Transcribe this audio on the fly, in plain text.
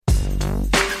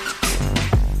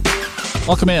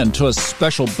Welcome in to a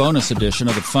special bonus edition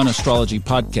of the Fun Astrology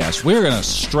Podcast. We're going to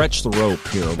stretch the rope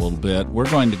here a little bit. We're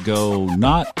going to go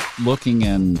not looking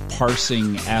and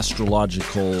parsing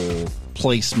astrological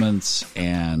placements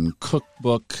and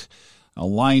cookbook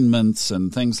alignments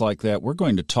and things like that. We're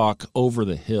going to talk over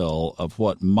the hill of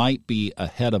what might be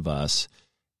ahead of us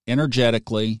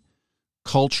energetically,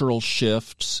 cultural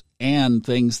shifts, and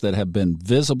things that have been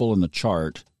visible in the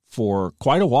chart for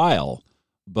quite a while,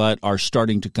 but are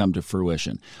starting to come to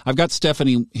fruition. I've got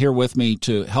Stephanie here with me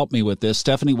to help me with this.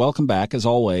 Stephanie, welcome back as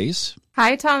always.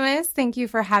 Hi, Thomas. Thank you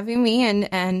for having me.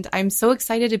 And I'm so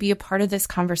excited to be a part of this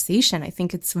conversation. I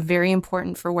think it's very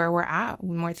important for where we're at,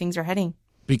 where things are heading.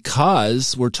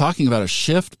 Because we're talking about a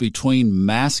shift between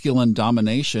masculine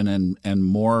domination and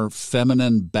more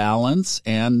feminine balance,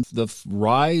 and the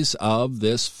rise of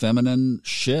this feminine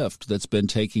shift that's been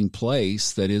taking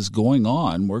place that is going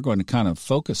on. We're going to kind of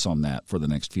focus on that for the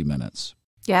next few minutes.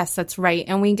 Yes, that's right.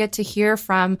 And we get to hear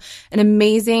from an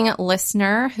amazing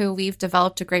listener who we've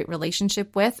developed a great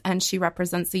relationship with, and she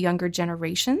represents the younger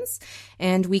generations.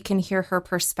 And we can hear her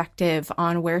perspective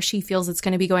on where she feels it's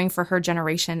going to be going for her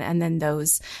generation and then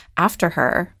those after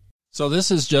her. So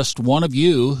this is just one of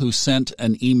you who sent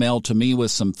an email to me with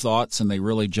some thoughts, and they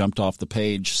really jumped off the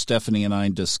page. Stephanie and I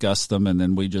discussed them, and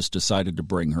then we just decided to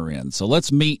bring her in. So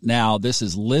let's meet now. This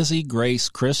is Lizzie Grace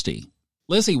Christie.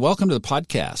 Lizzie, welcome to the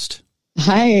podcast.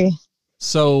 Hi.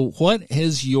 So what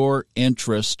has your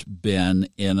interest been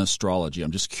in astrology?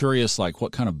 I'm just curious, like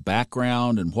what kind of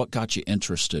background and what got you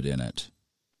interested in it?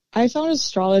 I found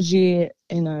astrology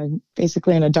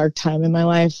basically in a dark time in my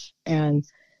life, and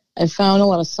I found a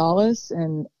lot of solace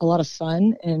and a lot of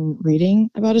fun in reading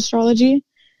about astrology.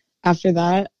 After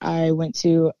that, I went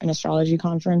to an astrology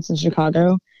conference in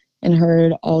Chicago and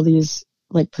heard all these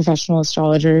like professional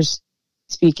astrologers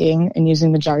speaking and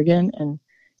using the jargon, and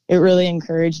it really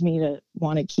encouraged me to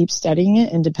want to keep studying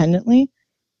it independently.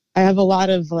 I have a lot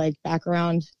of like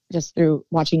background just through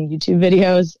watching YouTube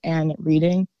videos and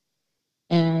reading,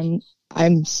 and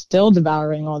I'm still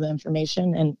devouring all the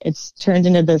information, and it's turned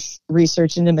into this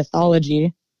research into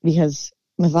mythology, because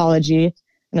mythology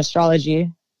and astrology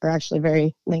are actually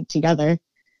very linked together.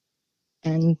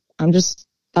 And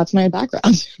that's my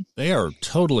background. They are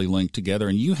totally linked together,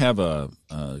 and you have a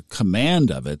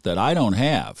command of it that I don't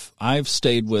have. I've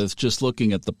stayed with just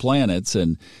looking at the planets,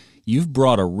 and you've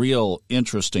brought a real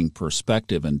interesting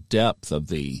perspective and depth of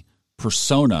the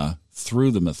persona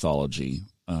through the mythology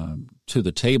to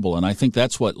the table, and I think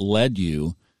that's what led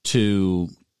you to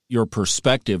your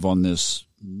perspective on this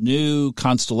new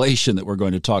constellation that we're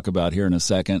going to talk about here in a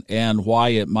second, and why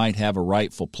it might have a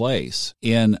rightful place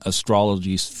in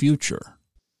astrology's future.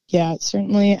 Yeah, it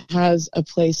certainly has a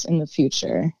place in the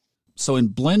future. So in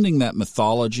blending that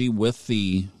mythology with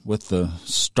the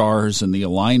stars and the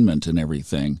alignment and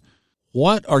everything,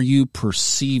 what are you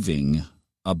perceiving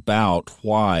about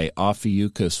why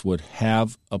Ophiuchus would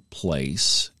have a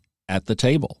place at the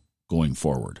table going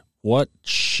forward? What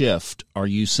shift are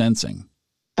you sensing?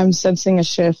 I'm sensing a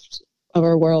shift of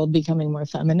our world becoming more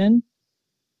feminine.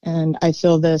 And I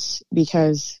feel this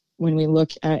because when we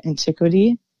look at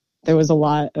antiquity, there was a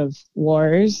lot of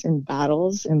wars and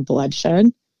battles and bloodshed.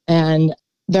 And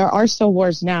there are still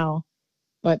wars now,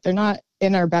 but they're not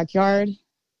in our backyard,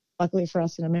 luckily for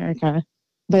us in America.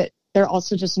 But they're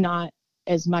also just not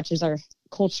as much as our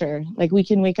culture. Like we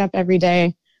can wake up every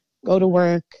day, go to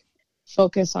work,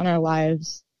 focus on our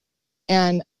lives.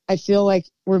 And I feel like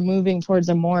we're moving towards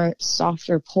a more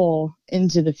softer pull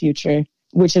into the future,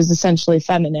 which is essentially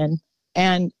feminine.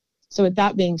 And so with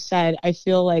that being said, I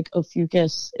feel like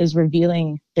Ophiuchus is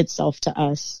revealing itself to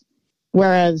us,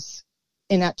 whereas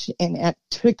in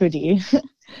antiquity,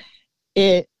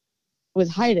 it was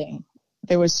hiding.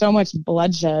 There was so much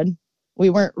bloodshed. We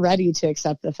weren't ready to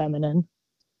accept the feminine.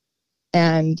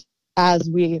 And as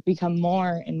we become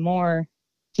more and more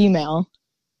female,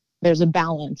 there's a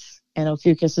balance, and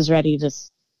Ophiuchus is ready to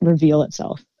reveal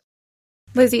itself.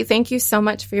 Lizzie, thank you so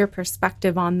much for your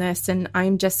perspective on this. And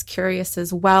I'm just curious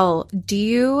as well, do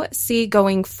you see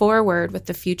going forward with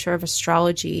the future of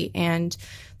astrology and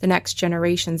the next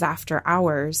generations after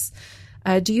ours,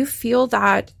 do you feel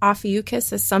that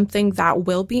Ophiuchus is something that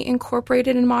will be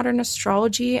incorporated in modern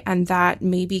astrology, and that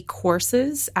maybe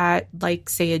courses at, like,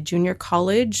 say, a junior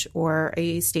college or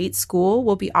a state school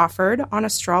will be offered on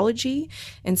astrology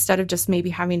instead of just maybe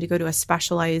having to go to a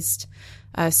specialized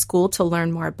school to learn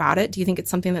more about it? Do you think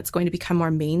it's something that's going to become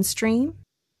more mainstream?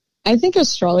 I think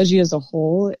astrology as a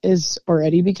whole is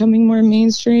already becoming more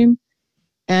mainstream.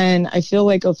 And I feel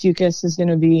like Ophiuchus is going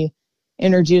to be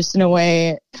introduced in a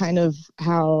way kind of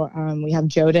how we have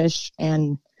Jyotish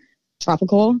and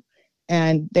tropical.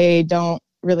 and they don't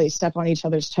really step on each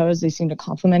other's toes. They seem to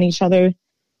complement each other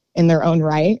in their own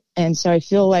right. And so I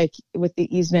feel like with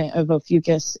the easement of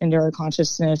Ophiuchus into our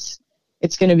consciousness,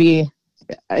 it's going to be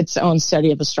its own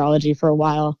study of astrology for a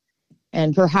while.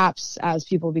 And perhaps as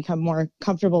people become more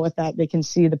comfortable with that, they can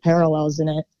see the parallels in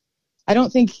it. I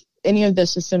don't think any of the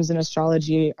systems in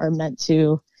astrology are meant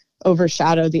to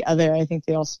overshadow the other. I think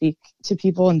they all speak to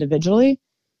people individually.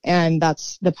 And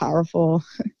that's the powerful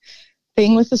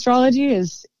thing with astrology,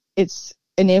 is it's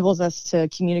enables us to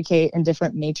communicate in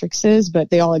different matrices, but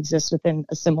they all exist within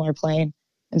a similar plane.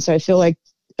 And so I feel like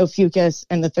Ophiuchus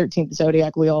and the 13th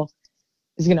zodiac wheel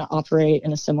is going to operate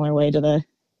in a similar way to the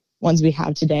ones we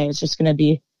have today. It's just going to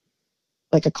be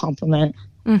like a complement.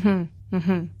 Mm-hmm.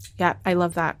 Mm-hmm. Yeah, I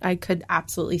love that. I could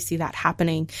absolutely see that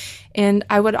happening. And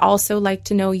I would also like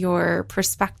to know your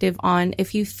perspective on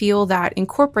if you feel that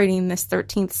incorporating this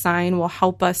 13th sign will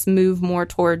help us move more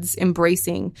towards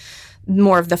embracing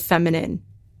more of the feminine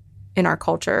in our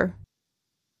culture.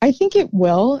 I think it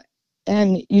will.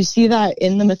 And you see that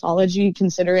in the mythology,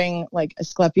 considering like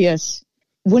Asclepius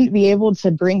wouldn't be able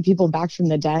to bring people back from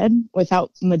the dead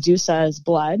without Medusa's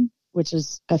blood, which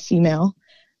is a female.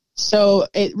 So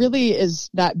it really is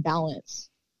that balance.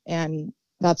 And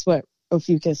that's what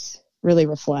Ophiuchus really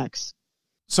reflects.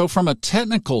 So from a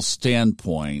technical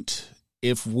standpoint,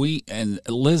 if we, and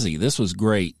Lizzie, this was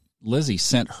great. Lizzie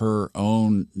sent her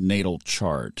own natal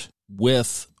chart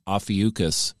with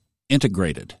Ophiuchus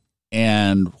integrated.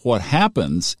 And what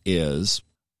happens is,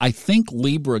 I think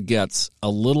Libra gets a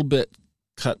little bit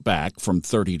cut back from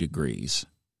 30 degrees.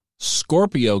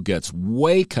 Scorpio gets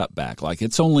way cut back, like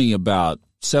it's only about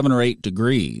 7 or 8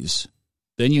 degrees.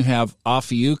 Then you have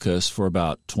Ophiuchus for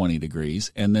about 20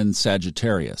 degrees, and then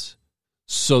Sagittarius.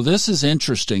 So this is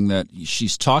interesting that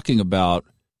she's talking about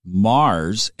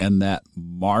Mars and that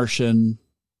Martian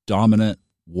dominant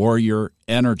warrior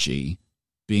energy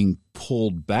being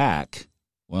pulled back.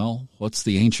 Well, what's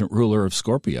the ancient ruler of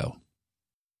Scorpio?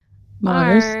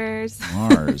 Mars.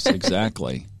 Mars,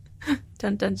 exactly.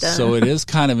 Dun, dun, dun. So it is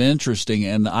kind of interesting,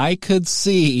 and I could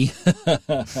see,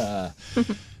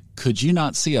 could you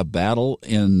not see a battle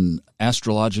in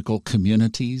astrological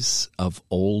communities of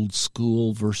old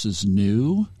school versus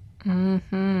new?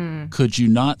 Mm-hmm. Could you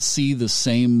not see the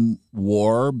same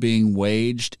war being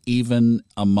waged even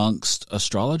amongst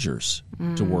astrologers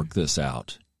to work this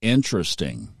out?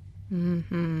 Interesting.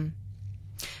 Mm-hmm.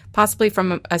 Possibly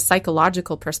from a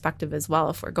psychological perspective as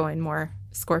well, if we're going more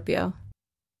Scorpio.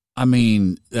 I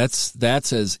mean, that's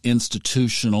as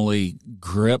institutionally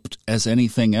gripped as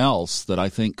anything else that I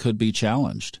think could be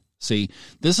challenged. See,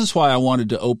 this is why I wanted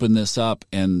to open this up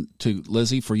and to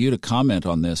Lizzie, for you to comment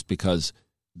on this, because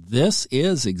this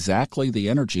is exactly the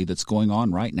energy that's going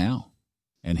on right now.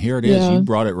 And here it is. Yeah. You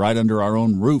brought it right under our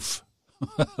own roof.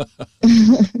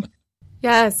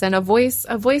 Yes, and a voice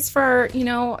for,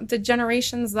 the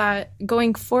generations that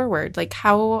going forward, like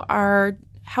how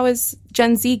is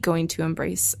Gen Z going to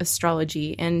embrace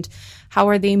astrology, and how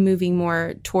are they moving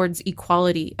more towards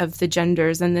equality of the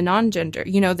genders and the non-gender,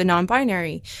 the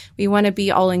non-binary? We want to be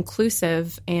all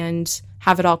inclusive and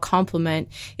have it all complement.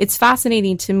 It's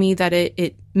fascinating to me that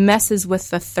it messes with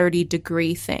the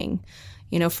 30-degree thing,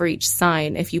 for each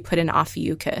sign if you put in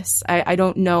Ophiuchus. I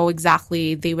don't know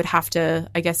exactly. They would have to,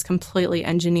 I guess, completely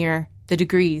engineer the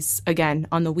degrees again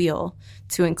on the wheel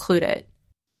to include it.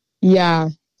 Yeah,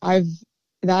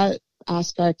 that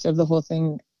aspect of the whole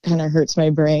thing kind of hurts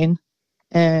my brain.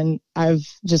 And I've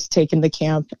just taken the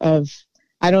camp of,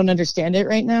 I don't understand it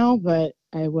right now, but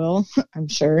I will, I'm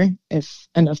sure, if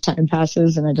enough time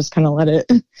passes, and I just kind of let it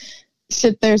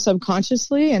sit there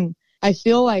subconsciously. And I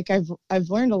feel like I've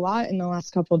learned a lot in the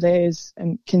last couple of days,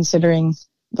 and considering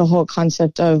the whole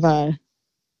concept of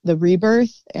the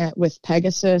rebirth with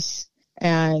Pegasus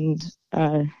and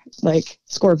like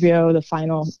Scorpio, the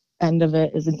final end of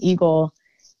it is an eagle,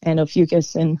 and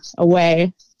Ophiuchus in a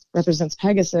way represents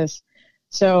Pegasus.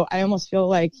 So I almost feel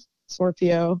like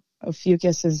Scorpio,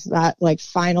 Ophiuchus is that like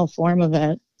final form of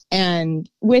it. And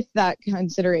with that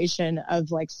consideration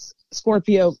of like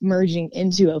Scorpio merging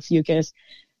into Ophiuchus,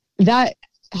 that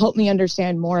helped me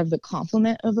understand more of the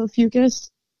complement of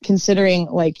Ophiuchus, considering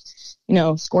like,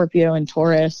 Scorpio and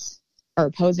Taurus are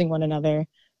opposing one another.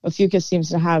 Ophiuchus seems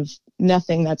to have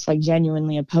nothing that's like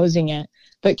genuinely opposing it.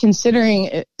 But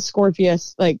considering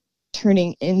Scorpius like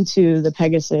turning into the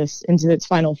Pegasus, into its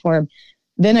final form,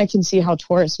 then I can see how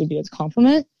Taurus would be its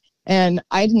complement. And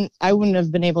I wouldn't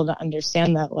have been able to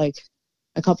understand that like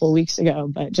a couple of weeks ago,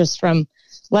 but just from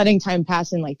letting time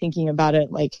pass and like thinking about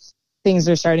it, like things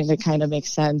are starting to kind of make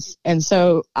sense. And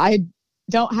so I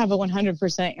don't have a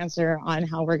 100% answer on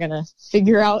how we're going to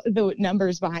figure out the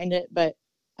numbers behind it, but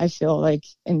I feel like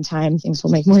in time things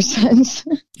will make more sense.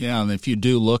 Yeah, and if you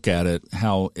do look at it,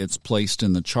 how it's placed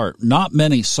in the chart, not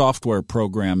many software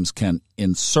programs can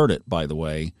insert it, by the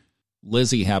way.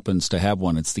 Lizzie happens to have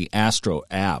one. It's the Astro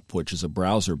app, which is a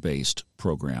browser-based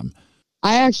program.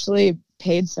 I actually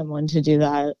paid someone to do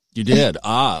that. You did?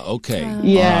 Okay.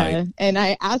 Yeah, right. and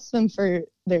I asked them for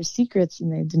their secrets,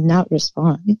 and they did not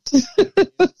respond.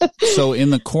 So in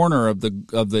the corner of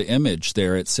the image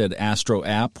there, it said Astro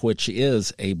app, which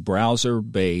is a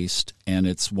browser-based, and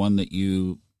it's one that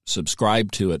you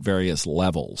subscribe to at various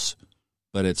levels,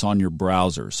 but it's on your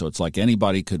browser. So it's like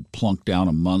anybody could plunk down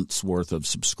a month's worth of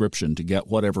subscription to get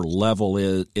whatever level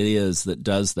it is that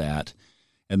does that,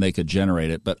 and they could generate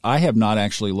it. But I have not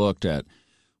actually looked at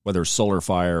whether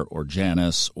SolarFire or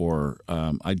Janus, or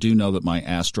I do know that my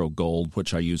Astro Gold,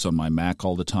 which I use on my Mac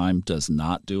all the time, does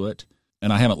not do it.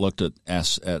 And I haven't looked at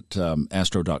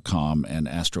astro.com and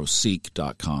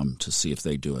astroseek.com to see if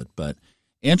they do it. But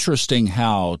interesting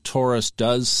how Taurus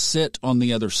does sit on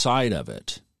the other side of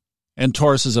it. And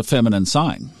Taurus is a feminine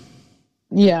sign.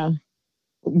 Yeah.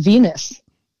 Venus,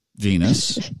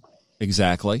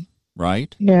 exactly,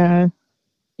 right? Yeah.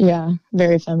 Yeah,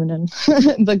 very feminine.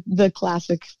 the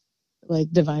classic,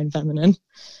 like, divine feminine.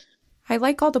 I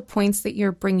like all the points that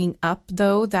you're bringing up,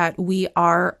 though, that we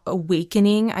are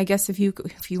awakening, I guess if you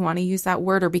want to use that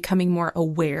word, or becoming more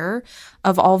aware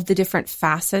of all of the different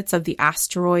facets of the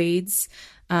asteroids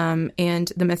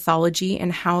and the mythology,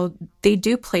 and how they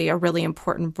do play a really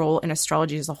important role in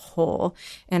astrology as a whole.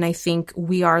 And I think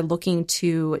we are looking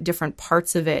to different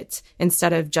parts of it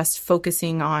instead of just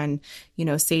focusing on,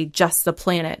 say just the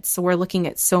planets. So we're looking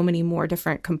at so many more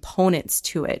different components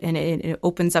to it, and it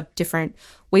opens up different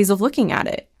ways of looking at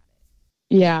it.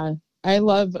 Yeah, I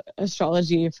love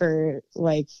astrology for,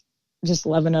 like, just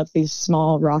loving up these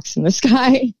small rocks in the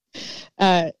sky.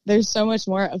 There's so much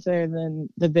more up there than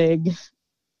the big,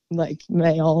 like,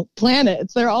 male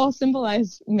planets. They're all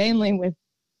symbolized mainly with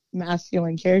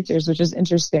masculine characters, which is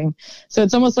interesting. So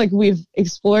it's almost like we've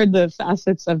explored the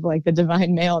facets of, like, the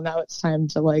divine male. Now it's time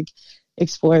to, like,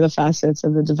 explore the facets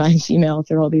of the divine female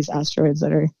through all these asteroids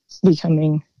that are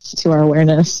becoming to our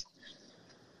awareness.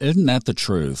 Isn't that the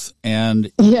truth?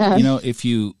 And, yeah. If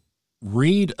you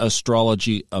read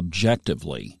astrology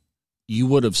objectively, you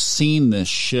would have seen this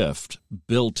shift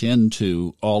built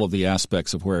into all of the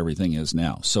aspects of where everything is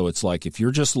now. So it's like, if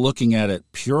you're just looking at it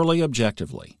purely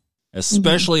objectively,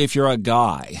 especially if you're a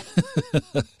guy,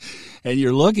 and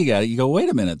you're looking at it, you go, wait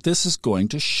a minute, this is going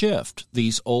to shift.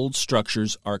 These old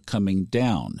structures are coming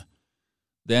down.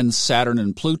 Then Saturn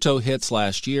and Pluto hits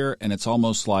last year, and it's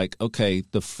almost like, okay,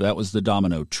 that was the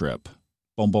domino trip.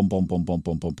 Boom, boom, boom, boom, boom,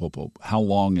 boom, boom, boom, boom. How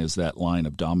long is that line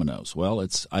of dominoes? Well,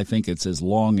 I think it's as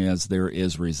long as there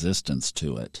is resistance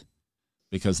to it,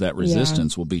 because that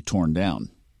resistance will be torn down.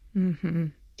 Mm-hmm.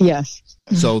 Yes.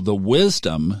 So the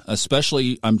wisdom,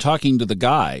 especially I'm talking to the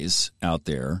guys out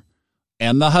there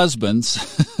and the husbands,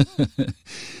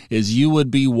 is you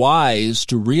would be wise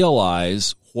to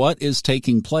realize what is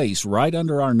taking place right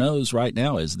under our nose right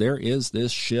now. There is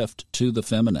this shift to the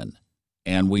feminine.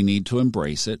 And we need to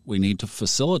embrace it. We need to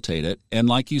facilitate it. And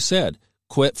like you said,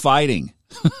 quit fighting.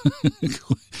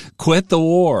 Quit the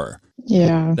war.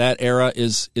 Yeah. That era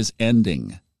is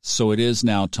ending. So it is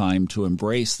now time to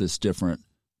embrace this different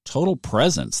total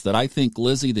presence that I think,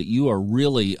 Lizzie, that you are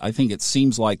really, I think it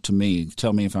seems like to me,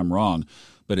 tell me if I'm wrong,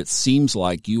 but it seems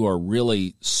like you are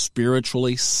really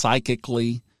spiritually,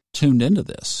 psychically tuned into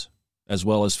this, as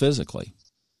well as physically.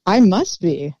 I must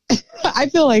be. I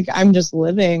feel like I'm just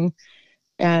living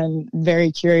and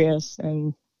very curious,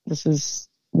 and this is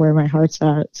where my heart's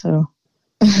at. So,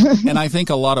 and I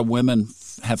think a lot of women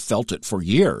have felt it for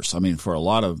years. I mean, for a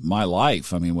lot of my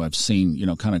life, I mean, I've seen,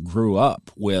 kind of grew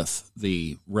up with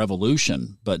the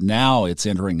revolution, but now it's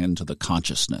entering into the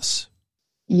consciousness.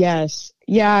 Yes.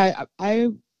 Yeah.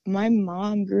 My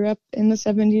mom grew up in the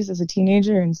 70s as a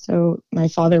teenager, and so my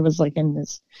father was, like, in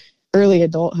this early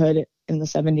adulthood in the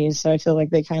 70s. So I feel like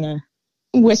they kind of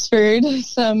whispered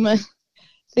some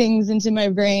things into my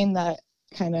brain that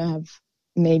kind of have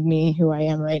made me who I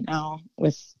am right now,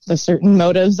 with the certain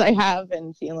motives I have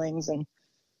and feelings. And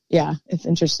yeah, it's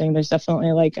interesting. There's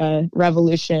definitely, like, a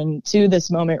revolution to this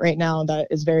moment right now that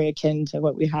is very akin to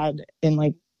what we had in,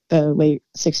 like, the late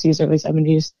 60s, early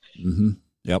 70s. Mm-hmm.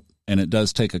 Yep. And it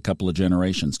does take a couple of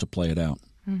generations to play it out.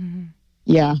 Mm-hmm.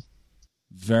 Yeah.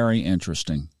 Very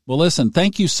interesting. Well, listen,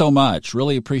 thank you so much.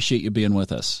 Really appreciate you being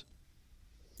with us.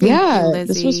 Thank yeah, you,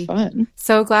 Lizzie. This was fun.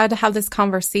 So glad to have this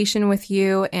conversation with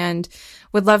you. And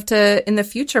would love to, in the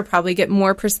future, probably get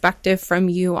more perspective from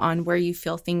you on where you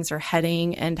feel things are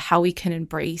heading and how we can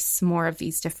embrace more of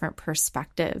these different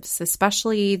perspectives,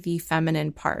 especially the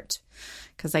feminine part.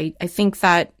 Because I think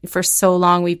that for so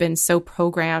long we've been so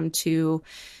programmed to,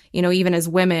 even as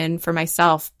women, for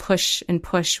myself, push and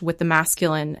push with the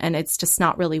masculine, and it's just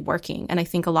not really working. And I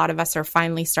think a lot of us are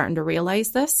finally starting to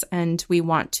realize this, and we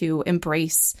want to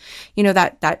embrace,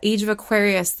 that age of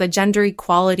Aquarius, the gender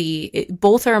equality.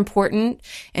 Both are important,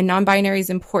 and non-binary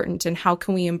is important. And how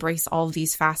can we embrace all of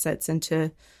these facets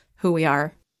into who we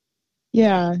are?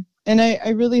 Yeah. And I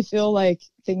really feel like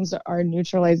things are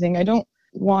neutralizing. I don't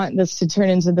want this to turn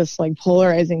into this like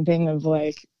polarizing thing of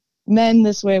like men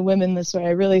this way, women this way.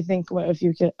 I really think what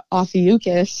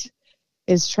Ophiuchus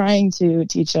is trying to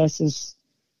teach us is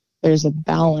there's a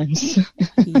balance.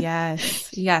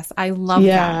 Yes. I love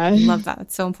that. I love that.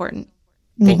 It's so important.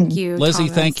 Thank you, Lizzie.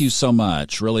 Thomas. Thank you so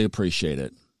much. Really appreciate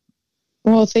it.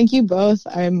 Well, thank you both.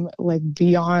 I'm like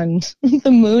beyond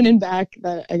the moon and back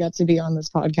that I got to be on this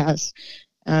podcast.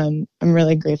 I'm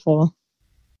really grateful.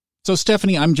 So,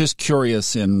 Stephanie, I'm just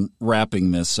curious in wrapping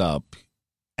this up.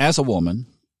 As a woman,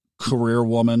 career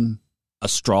woman,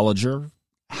 astrologer,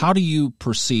 how do you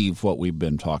perceive what we've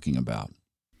been talking about?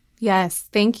 Yes,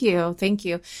 thank you. Thank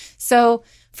you. So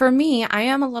for me, I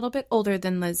am a little bit older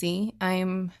than Lizzie.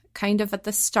 I'm kind of at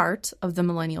the start of the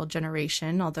millennial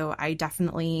generation, although I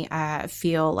definitely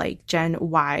feel like Gen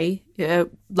Y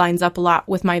lines up a lot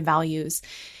with my values.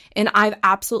 And I've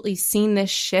absolutely seen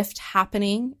this shift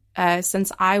happening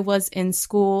since I was in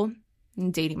school.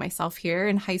 I'm dating myself here,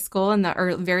 in high school in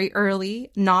the very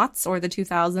early noughts or the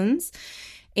 2000s,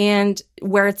 and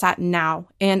where it's at now.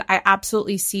 And I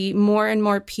absolutely see more and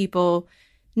more people,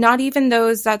 not even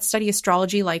those that study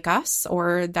astrology like us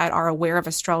or that are aware of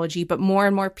astrology, but more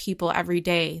and more people every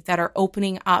day that are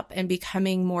opening up and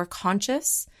becoming more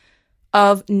conscious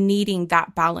of needing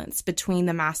that balance between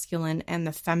the masculine and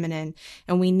the feminine.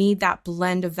 And we need that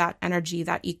blend of that energy,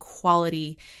 that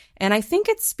equality. And I think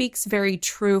it speaks very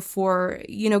true for,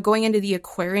 going into the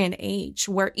Aquarian age,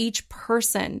 where each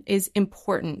person is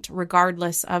important,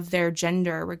 regardless of their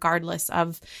gender, regardless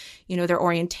of, their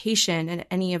orientation and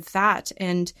any of that.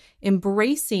 And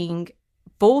embracing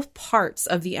both parts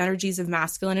of the energies of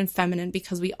masculine and feminine,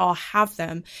 because we all have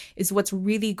them, is what's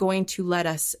really going to let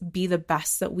us be the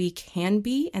best that we can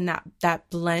be. And that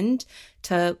blend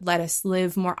to let us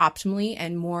live more optimally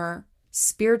and more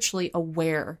spiritually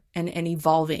aware and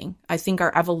evolving. I think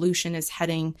our evolution is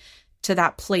heading to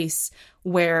that place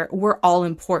where we're all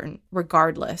important,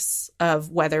 regardless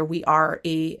of whether we are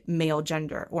a male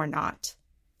gender or not.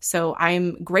 So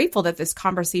I'm grateful that this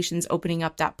conversation is opening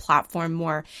up that platform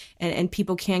more, and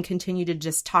people can continue to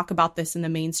just talk about this in the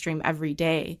mainstream every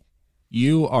day.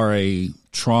 You are a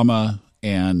trauma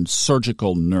and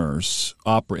surgical nurse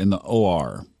in the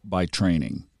OR by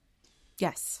training.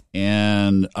 Yes.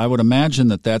 And I would imagine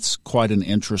that that's quite an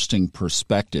interesting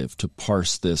perspective to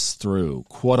parse this through.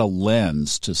 What a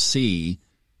lens to see,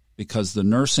 because the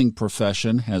nursing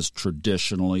profession has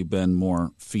traditionally been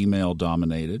more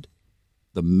female-dominated.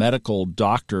 The medical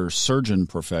doctor surgeon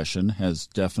profession has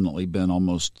definitely been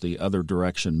almost the other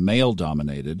direction,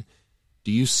 male-dominated.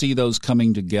 Do you see those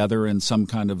coming together in some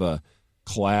kind of a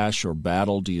clash or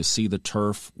battle? Do you see the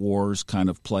turf wars kind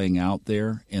of playing out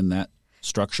there in that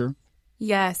structure?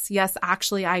 Yes.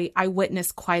 Actually, I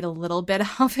witnessed quite a little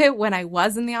bit of it when I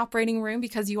was in the operating room,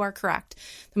 because you are correct.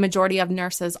 The majority of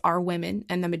nurses are women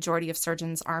and the majority of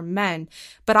surgeons are men.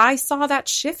 But I saw that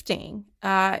shifting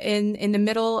in the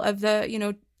middle of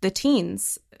the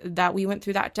teens that we went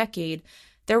through that decade.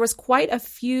 There was quite a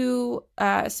few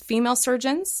female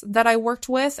surgeons that I worked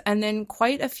with, and then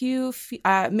quite a few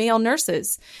male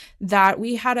nurses that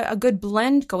we had a good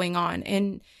blend going on.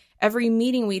 And every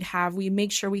meeting we'd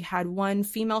make sure we had one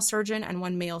female surgeon and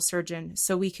one male surgeon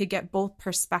so we could get both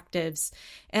perspectives.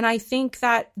 And I think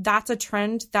that that's a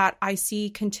trend that I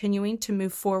see continuing to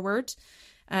move forward.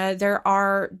 There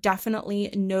are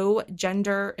definitely no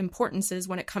gender importances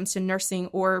when it comes to nursing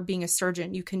or being a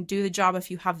surgeon. You can do the job if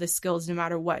you have the skills, no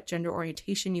matter what gender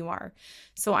orientation you are.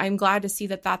 So I'm glad to see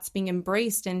that that's being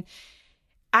embraced. And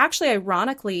actually,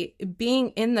 ironically,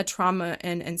 being in the trauma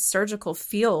and surgical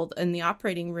field in the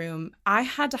operating room, I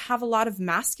had to have a lot of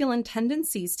masculine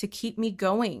tendencies to keep me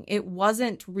going. It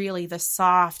wasn't really the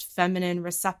soft, feminine,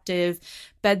 receptive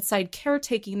bedside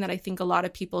caretaking that I think a lot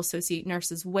of people associate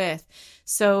nurses with.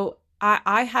 So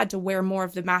I had to wear more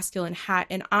of the masculine hat,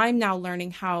 and I'm now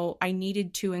learning how I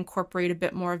needed to incorporate a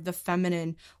bit more of the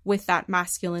feminine with that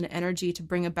masculine energy to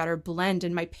bring a better blend.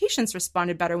 And my patients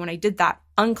responded better when I did that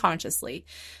unconsciously.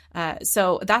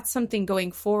 So that's something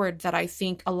going forward that I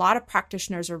think a lot of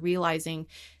practitioners are realizing.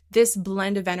 This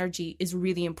blend of energy is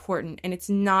really important, and it's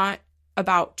not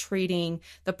about treating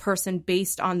the person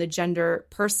based on the gender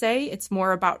per se. It's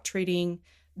more about treating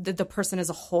the person as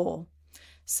a whole.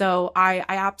 So I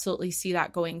absolutely see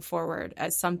that going forward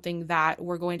as something that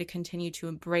we're going to continue to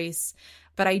embrace,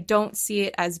 but I don't see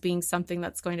it as being something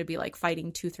that's going to be like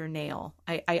fighting tooth or nail.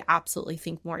 I absolutely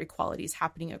think more equality is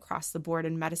happening across the board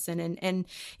in medicine and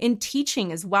in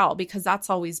teaching as well, because that's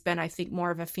always been, I think,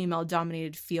 more of a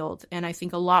female-dominated field. And I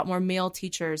think a lot more male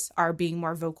teachers are being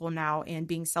more vocal now and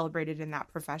being celebrated in that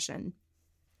profession.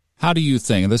 How do you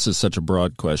think, and this is such a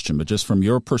broad question, but just from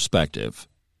your perspective,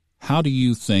 how do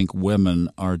you think women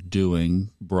are doing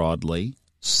broadly,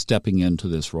 stepping into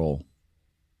this role?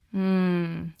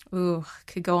 Could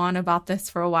go on about this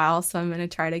for a while, so I'm going to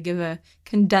try to give a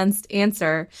condensed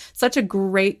answer. Such a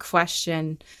great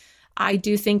question. I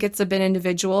do think it's a bit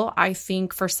individual. I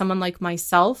think for someone like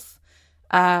myself,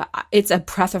 it's a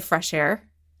breath of fresh air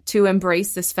to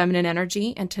embrace this feminine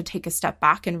energy and to take a step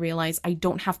back and realize I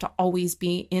don't have to always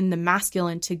be in the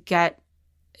masculine to get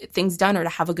things done or to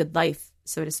have a good life,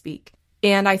 so to speak.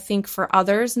 And I think for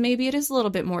others, maybe it is a little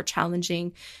bit more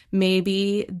challenging.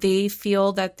 Maybe they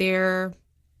feel that they're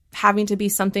having to be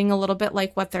something a little bit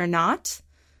like what they're not.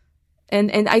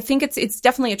 And I think it's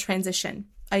definitely a transition.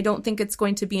 I don't think it's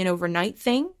going to be an overnight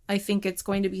thing. I think it's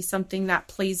going to be something that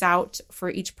plays out for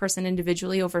each person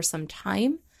individually over some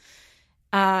time.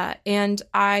 And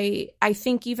I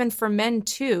think even for men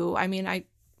too, I mean, I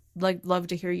love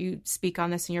to hear you speak on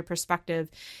this in your perspective.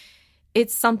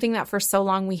 It's something that for so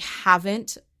long we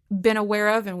haven't been aware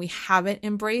of and we haven't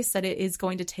embraced, that it is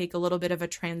going to take a little bit of a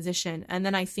transition. And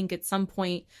then I think at some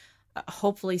point,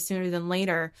 hopefully sooner than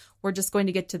later, we're just going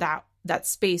to get to that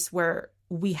space where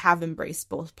we have embraced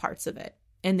both parts of it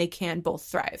and they can both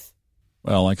thrive.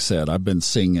 Well, like I said, I've been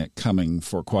seeing it coming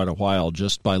for quite a while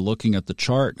just by looking at the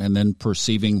chart and then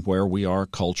perceiving where we are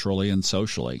culturally and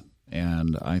socially.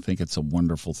 And I think it's a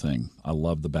wonderful thing. I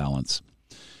love the balance.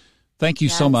 Thank you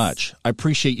so much. I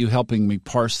appreciate you helping me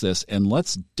parse this, and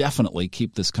let's definitely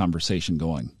keep this conversation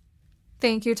going.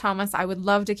 Thank you, Thomas. I would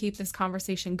love to keep this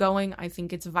conversation going. I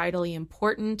think it's vitally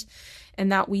important,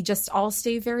 and that we just all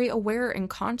stay very aware and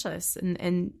conscious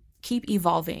and keep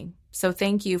evolving. So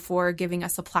thank you for giving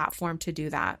us a platform to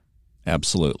do that.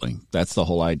 Absolutely. That's the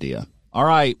whole idea. All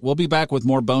right. We'll be back with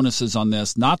more bonuses on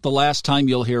this. Not the last time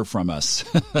you'll hear from us.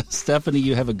 Stephanie,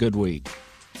 you have a good week.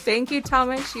 Thank you,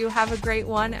 Thomas. You have a great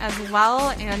one as well.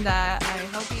 And I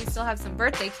hope you still have some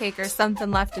birthday cake or something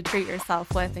left to treat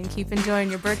yourself with and keep enjoying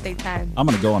your birthday time. I'm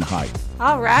going to go on a hike.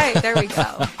 All right. There we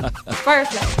go.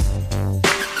 Perfect.